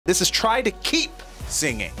This is try to keep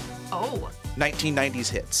singing. Oh. 1990s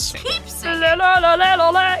hits. Keep singing.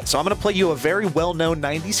 So I'm gonna play you a very well-known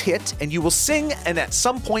 90s hit, and you will sing, and at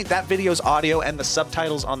some point that video's audio and the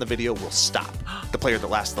subtitles on the video will stop. The player that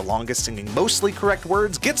lasts the longest singing mostly correct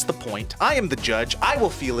words gets the point. I am the judge. I will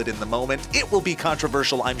feel it in the moment. It will be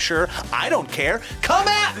controversial, I'm sure. I don't care. Come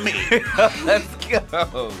at me! Let's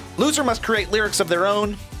go. Loser must create lyrics of their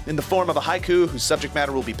own in the form of a haiku whose subject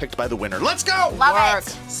matter will be picked by the winner. Let's go! Love it.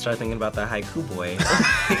 Start thinking about that haiku boy.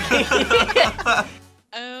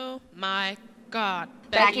 Oh my God.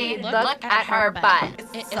 Becky, look at her butt.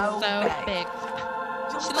 It is so so big.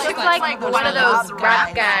 She looks like one of those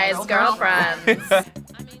rap guys' girlfriends.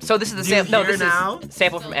 So this is the sample. No, this is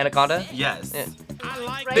sample from Anaconda. Yes. Yeah.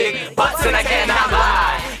 Big butts and I cannot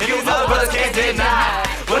lie. You other brothers can't deny.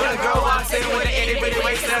 When a girl walks in with an itty bitty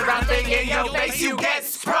waist and a round thing in your face, you get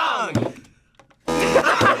sprung.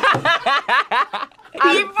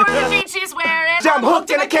 Even for the jeans she's wearing. I'm hooked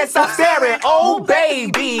and I can't stop staring. Oh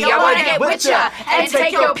baby, I wanna get with ya and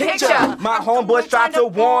take your picture. My homeboys tried to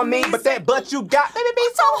warn me, but that butt you got, baby, be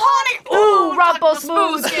so horny. Ooh, rumple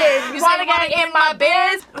smooth skin. You wanna get in my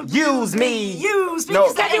biz? Use me. Use me. No,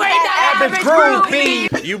 Cause you ain't that average groupie.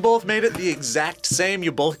 You both made it the exact same.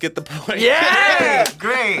 You both get the point. Yeah!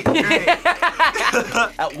 Great, great.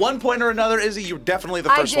 At one point or another, Izzy, you were definitely the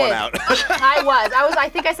first one out. I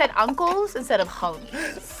think I said uncles instead of homies.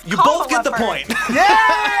 You both get the point.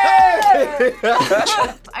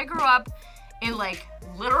 I grew up in like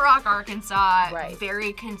Little Rock, Arkansas, Right.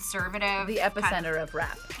 very conservative. The epicenter of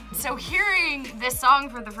rap. So hearing this song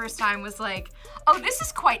for the first time was like, oh, this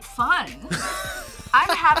is quite fun.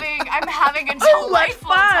 I'm having a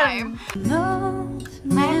delightful time.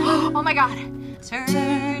 Oh my God.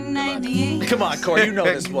 Turn 98. Come on, Corey, you know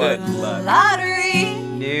this one. Lottery.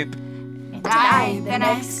 Nope. Die the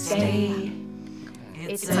next day.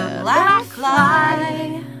 It's a black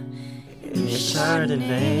fly.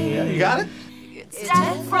 Chardonnay. You got it? It's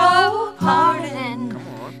death row pardon.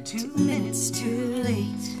 2 minutes too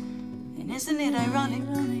late. And isn't it ironic?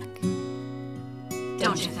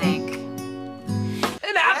 Don't you think?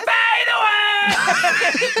 And I fade away.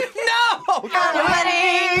 No! The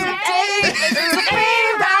wedding day is a pay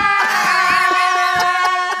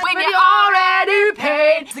when you already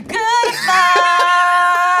paid. It's a good advice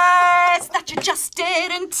that you just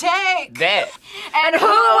didn't take. That. And who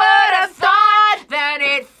would have thought that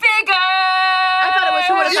it figured? I thought it was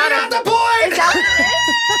who would have You thought got the point!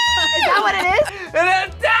 Is that what it is? And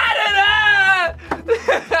then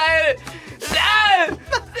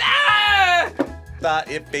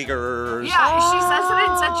Thought it figures. Yeah, she says it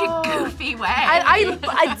in such a goofy way.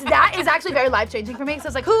 That is actually very life-changing for me. So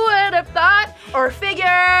it's like, who would have thought or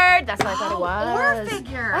figured? That's what I thought it was. Or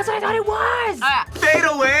figured. That's what I thought it was. Fade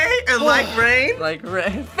away and like rain. like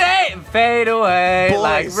rain. Fade away Boys.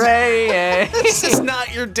 like rain. This is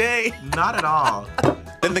not your day. Not at all.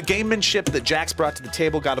 Then the gamemanship that Jax brought to the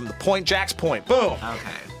table got him the point. Jax point. Boom. Okay.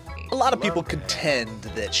 A lot of people contend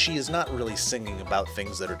that she is not really singing about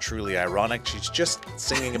things that are truly ironic. She's just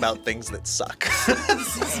singing about things that suck.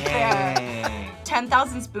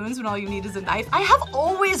 10,000 spoons when all you need is a knife. I have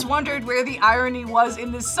always wondered where the irony was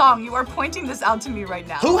in this song. You are pointing this out to me right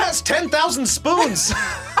now. Who has 10,000 spoons? The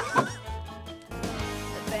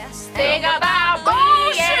best thing about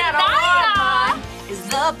being a woman is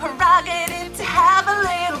the prerogative to have a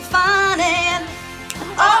little fun and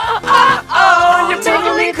you're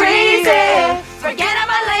making me crazy. Forget I'm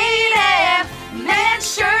a lady. Men's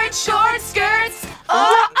shirt, short skirts.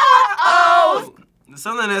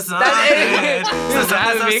 Something is something. I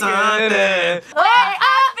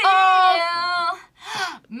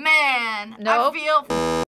feel, man. Nope. I feel.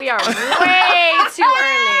 We are way too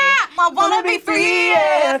early. I wanna be free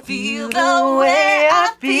and feel the way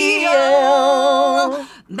I feel.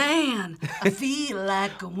 Man, I feel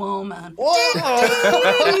like a woman. Okay.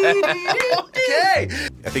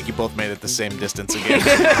 I think you both made it the same distance again.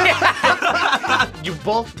 You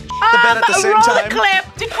both the bet at the same roll time. the clip.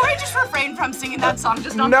 Did Corey just refrain from singing that song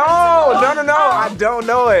just on No, principle? I don't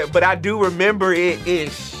know it, but I do remember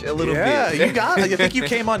it-ish a little Yeah, bit. you got it. I think you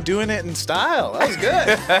came on doing it in style. That was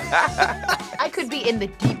good. I could be in the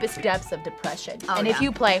deepest depths of depression. And if yeah.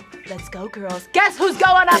 you play, let's go girls, guess who's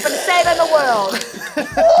going up and saving the world?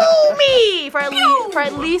 Woo, me! For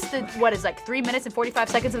at least the, what is like 3 minutes and 45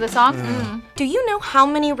 seconds of the song. Do you know how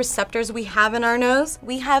many receptors we have in our nose?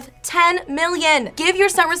 We have 10 million. Give your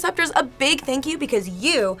scent receptors a big thank you because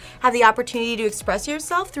you have the opportunity to express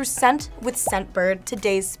yourself through scent with Scentbird,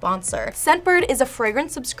 today's sponsor. Scentbird is a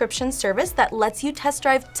fragrance subscription service that lets you test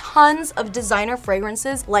drive tons of designer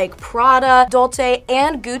fragrances like Prada, Dolce,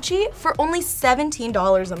 and Gucci for only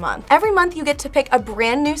 $17 a month. Every month you get to pick a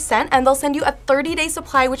brand new scent and they'll send you a 30-day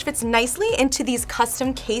supply which fits nicely into these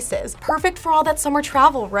custom cases. Perfect for all that summer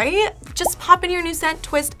travel, right? Just pop in your new scent,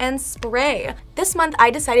 twist, and spray. This month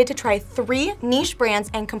I decided to try 3 niche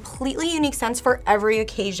brands and completely unique scents for every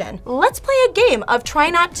occasion. Let's play a game of try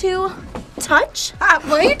not to touch. Why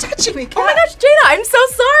are you touching me, Kat? Oh my gosh, Jada, I'm so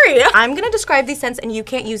sorry. I'm gonna describe these scents and you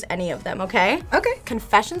can't use any of them, okay? Okay.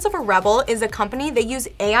 Confessions of a Rebel is a company that use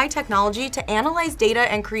AI technology to analyze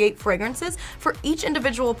data and create fragrances for each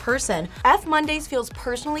individual person. F Mondays feels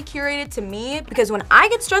personally curated to me because when I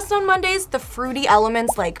get stressed on Mondays, the fruity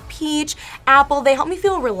elements like peach, apple, they help me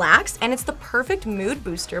feel relaxed and it's the perfect mood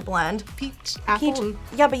booster blend. Peach, apple.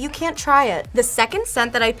 Yeah, but you can't try it. The second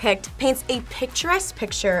scent that I picked paints a picturesque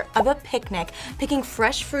picture of a picnic, picking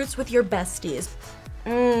fresh fruits with your besties.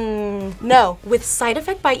 No. With Side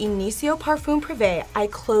Effect by Inicio Parfum Privé, I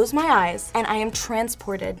close my eyes and I am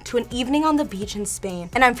transported to an evening on the beach in Spain.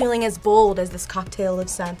 And I'm feeling as bold as this cocktail of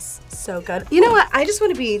scents. So good. You know what? I just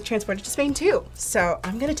want to be transported to Spain too. So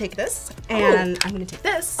I'm gonna take this, and I'm gonna take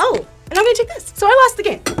this. Oh. And I'm gonna take this. So I lost the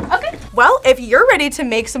game. Okay. Well, if you're ready to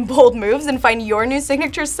make some bold moves and find your new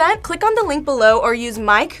signature scent, click on the link below or use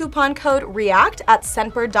my coupon code REACT at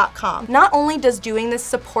Scentbird.com. Not only does doing this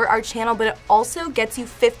support our channel, but it also gets you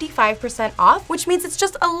 55% off, which means it's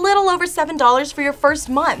just a little over $7 for your first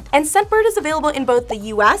month. And Scentbird is available in both the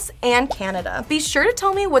US and Canada. Be sure to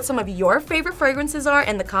tell me what some of your favorite fragrances are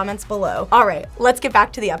in the comments below. All right, let's get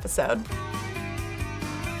back to the episode.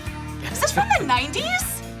 Is this from the 90s?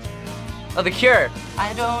 Oh, The Cure.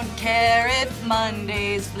 I don't care if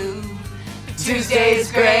Monday's blue, Tuesday's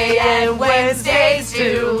gray and Wednesday's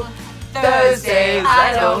too. Thursdays,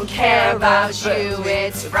 I don't care about you,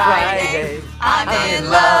 it's Friday. I'm in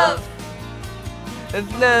love.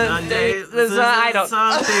 I don't.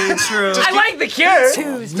 Something true. I like The Cure.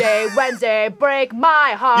 Tuesday, Wednesday, break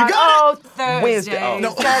my heart. You got it. Thursday Oh.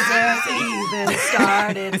 No. doesn't even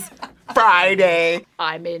start. It's Friday.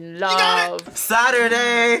 I'm in love.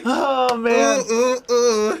 Saturday. Oh, man.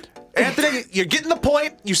 Anthony, you're getting the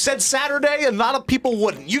point. You said Saturday, and a lot of people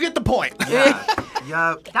wouldn't. You get the point.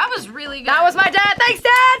 Yup. That was really good. That was my dad. Thanks,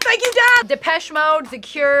 Dad. Thank you, Dad. Depeche Mode, The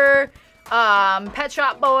Cure, Pet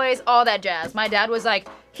Shop Boys, all that jazz. My dad was like,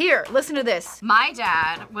 here, listen to this. My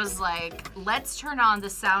dad was like, let's turn on the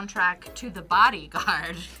soundtrack to The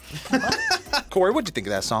Bodyguard. Corey, what'd you think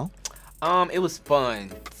of that song? It was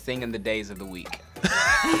fun singing the days of the week.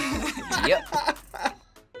 Yep.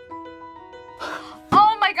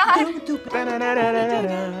 Oh my god.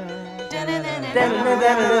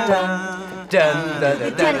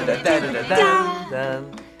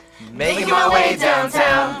 Making my way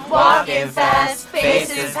downtown, walking fast,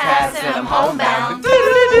 faces passing, I'm homebound.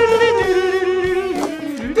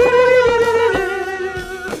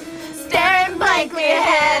 Staring blankly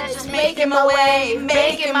ahead, just making my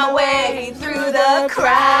way through the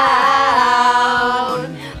crowd.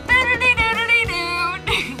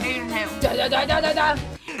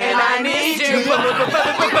 And I need you, and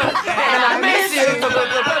I miss you,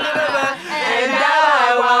 and now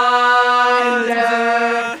I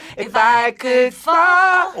wonder if I could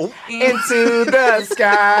fall into the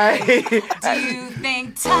sky. Do you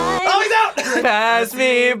think time Pass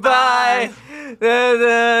me by.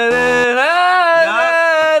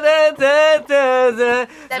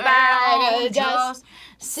 I'll just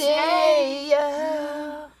say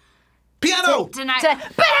Piano! tonight?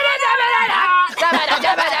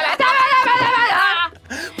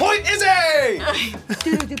 Point Izzy!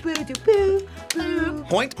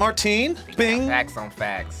 Point Martine. Bing. Facts on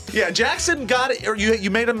facts. Yeah, Jaxon got it. Or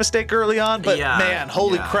you made a mistake early on, but Yeah, man,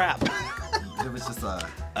 holy yeah. crap. There was just a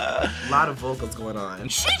lot of vocals going on.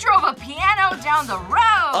 She drove a piano down the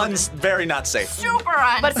road. Very not safe. Super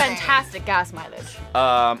unsafe. But fantastic gas mileage.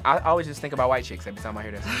 I always just think about white chicks every time I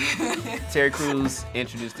hear this. Terry Crews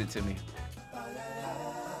introduced it to me.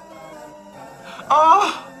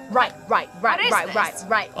 Oh! Right. What is this?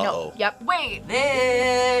 No, Uh-oh. yep. Wait.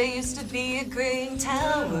 There used to be a great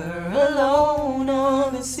tower alone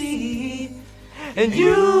on the sea. And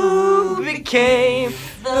you became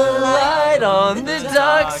the light on the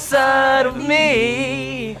dark side of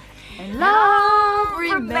me. And love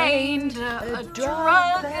Remained a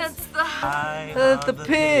drug that's the high. The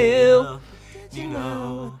pill.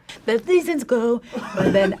 The seasons go,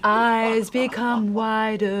 but then eyes become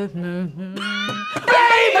wider. Baby,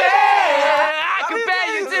 I compare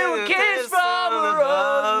you to a kiss from a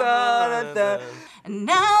rose. And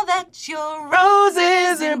now that your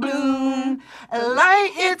Roses in bloom, a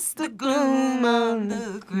light hits the gloom on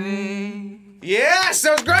the grave. Yes,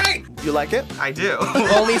 that was great. You like it? I do.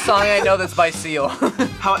 Only song I know that's by Seal.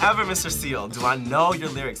 However, Mr. Seal, do I know your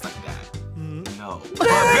lyrics like that? No. But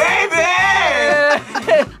baby!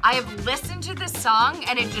 I have listened to this song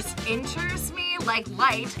and it just enters me like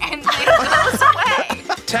light and it goes away.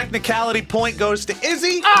 Technicality point goes to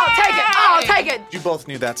Izzy. I'll take it. I'll take it. You both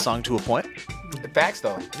knew that song to a point. The facts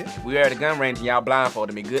though. If we were at a gun range and y'all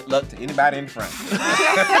blindfolded me, good luck to anybody in front.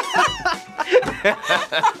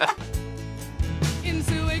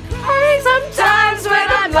 Sometimes when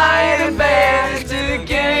I'm lying in bed to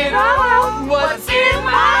get out what's in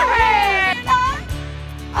my head,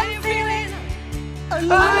 I'm feeling a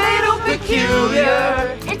little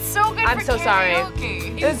peculiar. It's so good I'm for so sorry.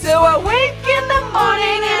 karaoke. And so I wake in the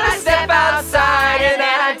morning and I step outside and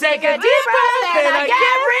then I take a deep breath and I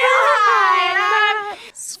get real high and I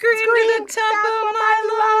scream to the top of my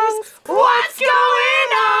lungs, what's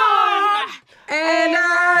going on? And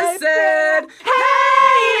I said, hey,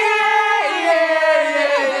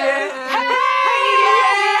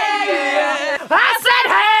 I said,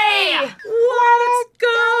 hey, what's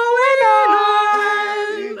going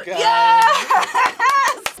on?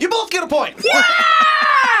 Yes! You both get a point.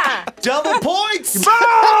 Yeah! Double points.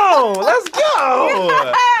 Boom! Let's go!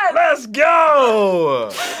 Let's go!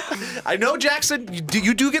 I know, Jaxon,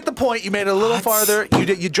 you do get the point. You made it a little farther.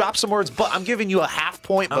 You dropped some words, but I'm giving you a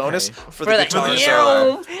half-point bonus for the guitar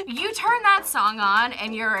solo. You turn that song on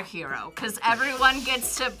and you're a hero because everyone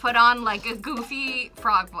gets to put on like a goofy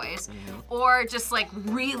frog voice or just like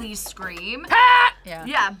really scream.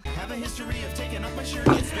 Yeah.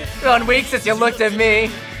 It's been 1 week since you looked at me.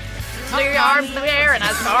 Your arms in the air and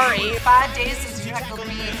I'm sorry. 5 days since you heckled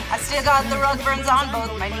me. I still got the rug burns on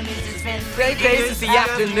both my knees. It's been 3 days since the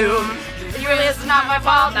afternoon. You really, it's not my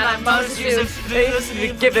fault that I'm most used.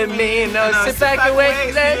 You're giving me no sit back and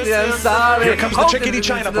wait. I'm sorry. Here comes the chickadee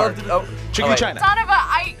China part. Chickadee China. Son of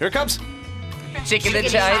a, Here it comes. Chicken the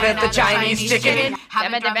China, the Chinese chicken.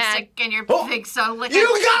 Have a drumstick and your pig so liquid. You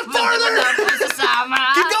got farther!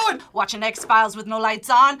 Keep going! Watching X-Files with no lights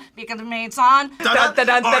on because the mates on. The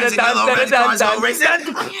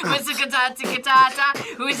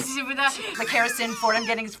kerosene for him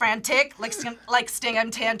getting frantic, like Sting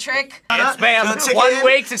and Tantric. It's been 1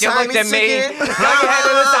 week since you looked at me. Now you had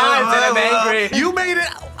the signs and I'm angry. You made it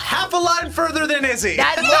half a line further than Izzy.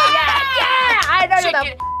 Yeah! I know what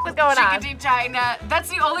the what's going on. Chickadee China. That's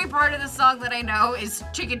the only part of the song that I know is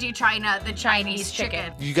Chickadee China, the Chinese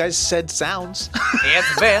chicken. You guys said sounds.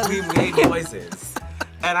 It's been. We made noises.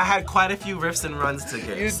 And I had quite a few riffs and runs to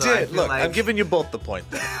get. You so did. Look, I'm giving you both the point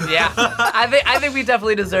there. Yeah. I think we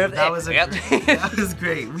definitely deserved that. That was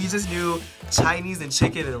great. We just knew Chinese and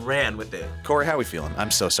chicken and ran with it. Corey, how are we feeling?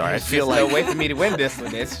 I'm so sorry. There's no way for me to win this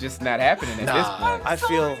one. It's just not happening at this point.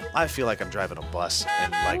 I feel like I'm driving a bus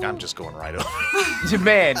and like I'm just going right over.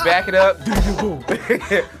 Man, back it up.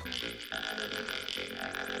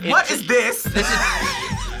 What is this? This is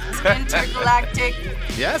Intergalactic.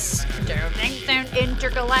 Yes.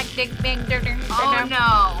 Intergalactic. Oh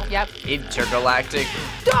no. Yep. Intergalactic.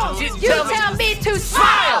 Don't you tell me to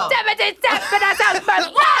smile.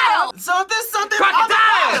 So there's something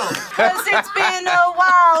crocodile. Cause it's been a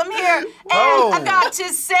while. I'm here and I got to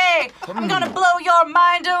say I'm gonna blow your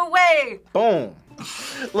mind away. Boom.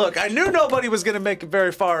 Look, I knew nobody was gonna make it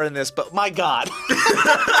very far in this, but my God.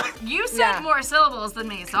 You said more syllables than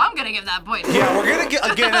me, so I'm gonna give that point. Yeah, we're gonna get,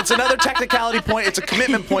 again, it's another technicality point, it's a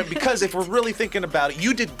commitment point, because if we're really thinking about it,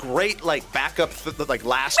 you did great, like, backup, like,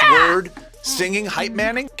 last word singing, hype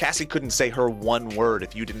manning. Cassie couldn't say her one word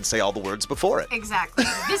if you didn't say all the words before it. Exactly.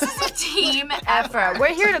 This is a team effort.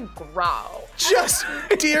 We're here to grow. Just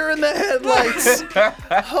deer in the headlights.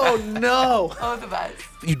 Oh, no. Oh, the best.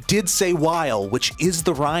 You did say while, which is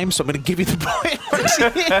the rhyme, so I'm gonna give you the point.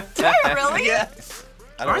 Did I really? Yes.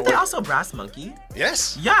 Aren't they also Brass Monkey?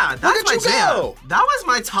 Yes. Yeah, that's my jam. Go. That was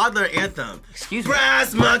my toddler anthem. Excuse me.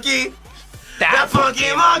 Brass Monkey, that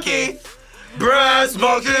funky monkey. Brass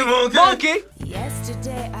monkey.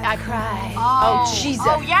 Yesterday I cried. Oh, Jesus.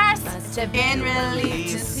 Oh, yes. Must have been relieved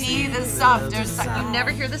to see the softer side. You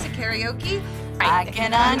never hear this at karaoke? I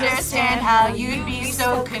can understand how you'd be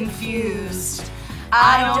so confused.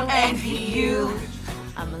 I don't envy you.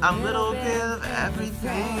 I'm a little bit of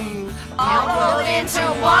everything. All rolled into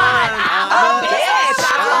one. I'm a bitch.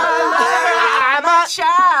 I'm a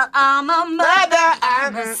child. I'm a mother.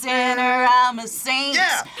 I'm a sinner. I'm a saint.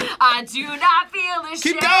 Yeah. I do not feel ashamed.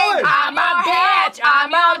 Keep going. I'm a bitch.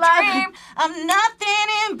 I'm a dream. I'm nothing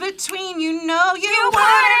in between. You know you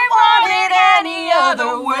wouldn't want it any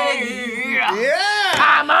other way. Yeah.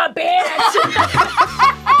 I'm a bitch.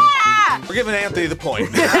 We're giving Anthony the point.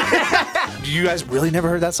 You guys really never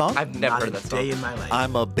heard that song? I've never heard that Not a song. day in my life.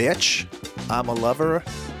 I'm a bitch. I'm a lover.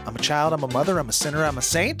 I'm a child. I'm a mother. I'm a sinner. I'm a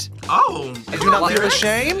saint. Oh, I do not feel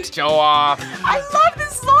ashamed. Show off. I love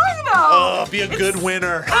this song though. Oh, be a good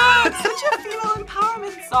winner. It's such a female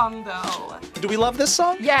empowerment song though. Do we love this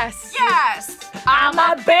song? Yes. Yes. I'm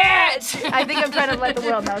a bitch. I think I'm trying to let the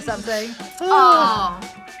world know something. Oh.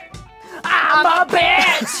 I'm a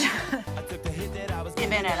bitch.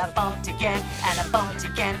 Giving it a bumped again and a bumped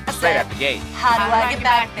again. I Straight said, out the gate. how do I get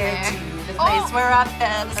back there to the place where I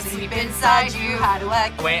fell asleep inside you? How do I?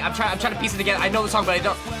 Wait, I'm trying to piece it together. I know the song, but I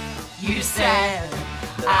don't. You said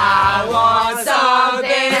I want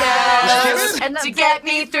something else And to get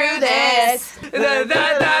me through this.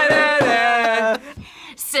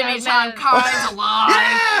 Semi-time cards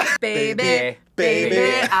alive, baby.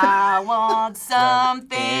 Baby, I want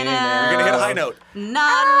something else. You're gonna hit a high note.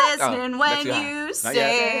 Not listening Oh, when that's too high. you Not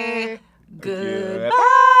say goodbye.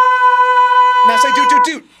 Now say doot doot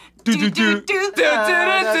doot. Do, do, do,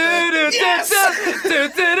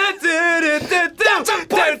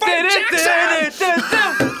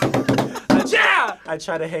 I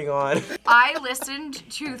try to hang on. I listened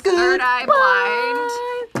to Third Eye Blind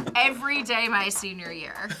every day my senior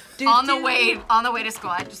year. On the way to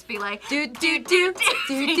school, I'd just be like, do do do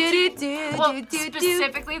do do do. well,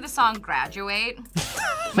 specifically the song Graduate.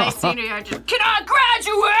 My senior year, I just, can I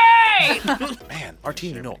graduate? Man,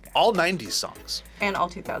 Martine, you know all 90s songs. And all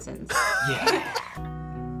 2000s.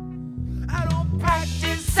 I don't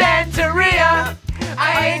practice Santeria.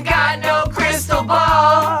 I ain't got no crystal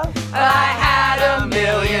ball. I had $1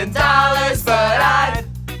 million, but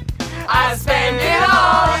I spend it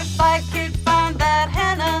all. If I could find that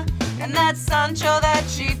henna and that Sancho that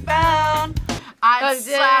she found, I'd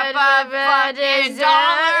slap a fucking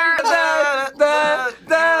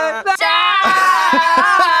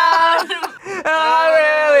I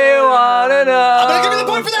really wanna know. I'm gonna give you the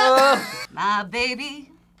point for that. My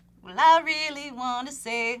baby, well, I really want to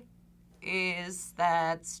say is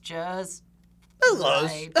that's just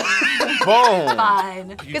right. Boom. Fine.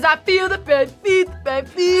 Because I feel the pain, I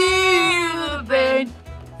feel the pain.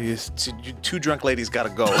 You two drunk ladies gotta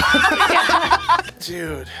go.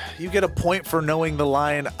 Dude, you get a point for knowing the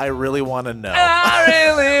line, I really wanna know. I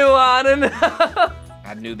really wanna know.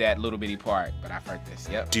 I knew that little bitty part, but I've heard this.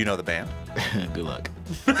 Yep. Do you know the band? Good luck.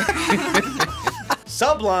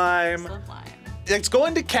 Sublime. It's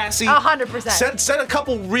going to Cassie. 100%. Said a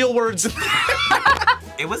couple real words.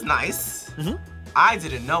 It was nice. I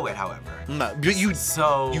didn't know it, however. No, but you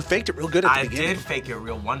faked it real good at the beginning. I did fake it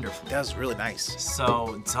real wonderfully. That was really nice.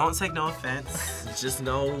 So don't take no offense. Just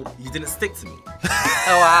know you didn't stick to me. Oh,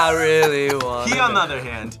 I really want. He, on the other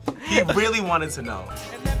hand, he really wanted to know.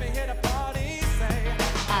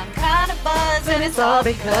 I'm kind of buzzing, it's all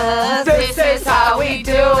because this is how we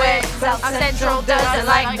do it. South Central does it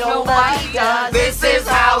like nobody does. This is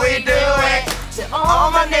how we do it. To all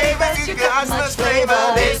my neighbors, you got much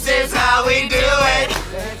flavor. This is how we do it.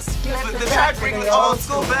 Let's Put the track, bring the old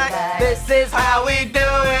school back. This is how we do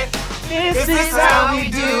it. This is how we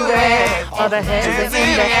do it. All the hands in the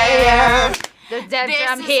air. The dance This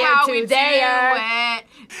I'm is here how we to do there. it.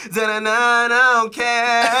 Da-na-na, I don't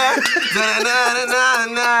care.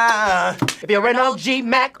 Da-na-na-na-na. If you're an OG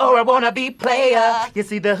Mac or a wannabe player, you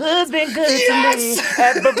see the hood's been good to me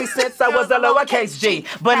ever since I was a lowercase G.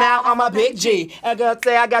 But now I'm a big G. And girl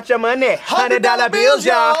say I got your money, $100 bills,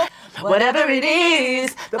 y'all. Whatever it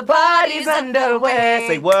is, the party's underway.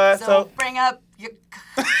 Say what? So bring up your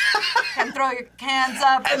and throw your hands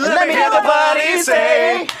up. Let me hear the party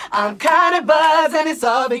say, I'm kinda buzzed and it's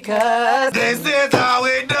all because This is how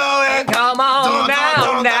we do it. come on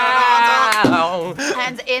now.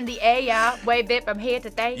 Hands in the air, wave it from here to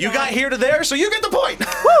there. You got here to there, so you get the point.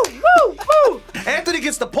 Woo, woo, woo. Anthony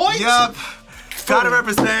gets the point. Yup. Gotta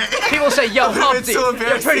represent. People say, yo, Humpty, so you're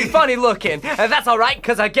embarrassing. pretty funny looking. And that's all right,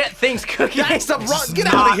 because I get things cooking. That's the wrong. Get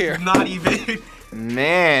out of here. Not even.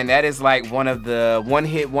 Man, that is like one of the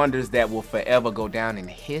one-hit wonders that will forever go down in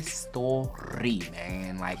history,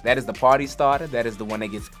 man. Like, that is the party starter. That is the one that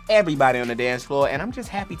gets everybody on the dance floor. And I'm just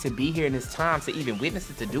happy to be here in this time to even witness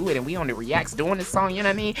it, to do it. And we on the Reacts doing this song, you know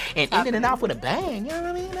what I mean? And ending it off with a bang, you know what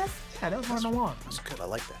I mean? That was one I want. That's good. I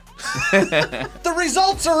like that. The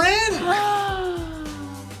results are in.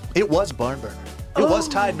 It was Barn Burner. It was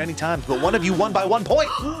tied many times, but one of you won by 1 point.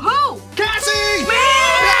 Who? Cassie!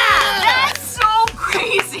 Man, that's so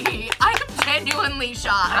crazy. I'm genuinely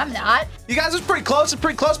shocked. I'm not. You guys, it's pretty close. It's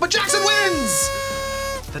pretty close, but Jaxon wins.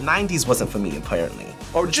 The 90s wasn't for me, apparently.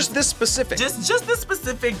 Or just this specific. Just this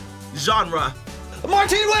specific genre.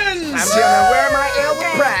 Martine wins. I'm gonna wear my L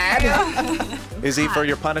with pride. Izzy, for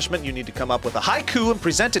your punishment, you need to come up with a haiku and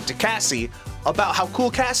present it to Cassie about how cool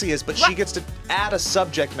Cassie is, but she gets to add a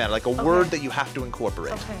subject matter, like a word that you have to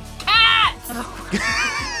incorporate. Okay. Cats!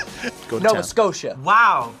 Go to Nova 10. Scotia.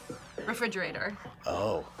 Wow. Refrigerator.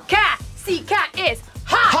 Oh. Cassie cat is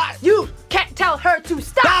hot. You can't tell her to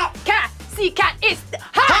stop. Cassie cat is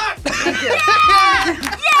hot.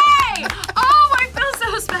 Yay! Oh, I feel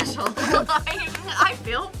so special. I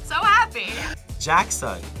feel so happy.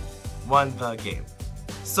 Jaxon won the game.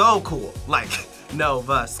 So cool. Like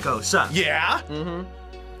Nova Scotia. Yeah?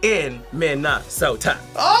 In Minnesota.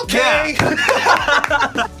 Okay.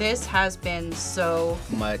 This has been so...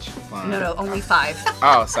 Much fun. No, only 5.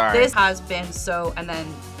 Oh, sorry. This has been so, and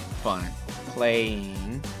then... Fun.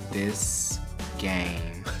 Playing this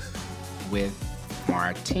game with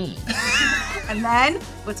Martine. And then,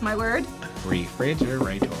 what's my word?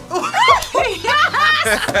 Refrigerator. Yes!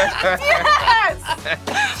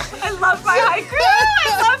 I love my haiku! I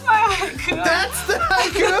love my haiku! That's the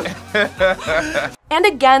haiku! And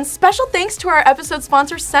again, special thanks to our episode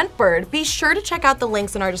sponsor, Scentbird. Be sure to check out the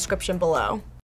links in our description below.